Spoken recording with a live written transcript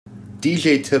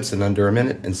DJ tips in under a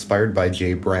minute, inspired by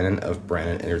Jay Brannon of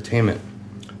Brannon Entertainment.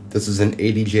 This is an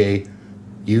ADJ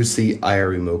UC IR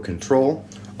remote control.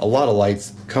 A lot of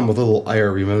lights come with little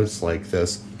IR remotes like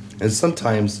this, and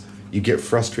sometimes you get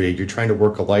frustrated. You're trying to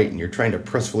work a light and you're trying to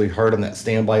press really hard on that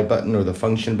standby button or the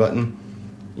function button.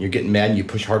 You're getting mad and you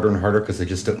push harder and harder because they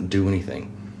just don't do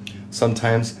anything.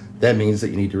 Sometimes that means that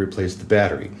you need to replace the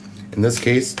battery. In this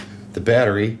case, the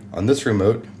battery on this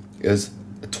remote is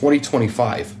a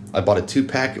 2025. I bought a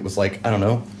 2-pack. It was like, I don't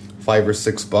know, $5 or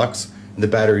 $6, and the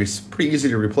battery's pretty easy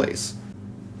to replace.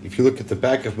 If you look at the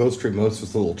back of most remotes,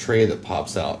 there's a little tray that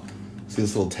pops out. See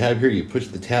this little tab here? You push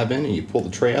the tab in and you pull the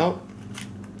tray out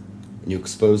and you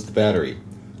expose the battery.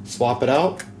 Swap it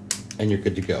out and you're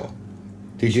good to go.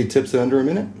 DJ tips in under a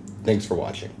minute. Thanks for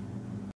watching.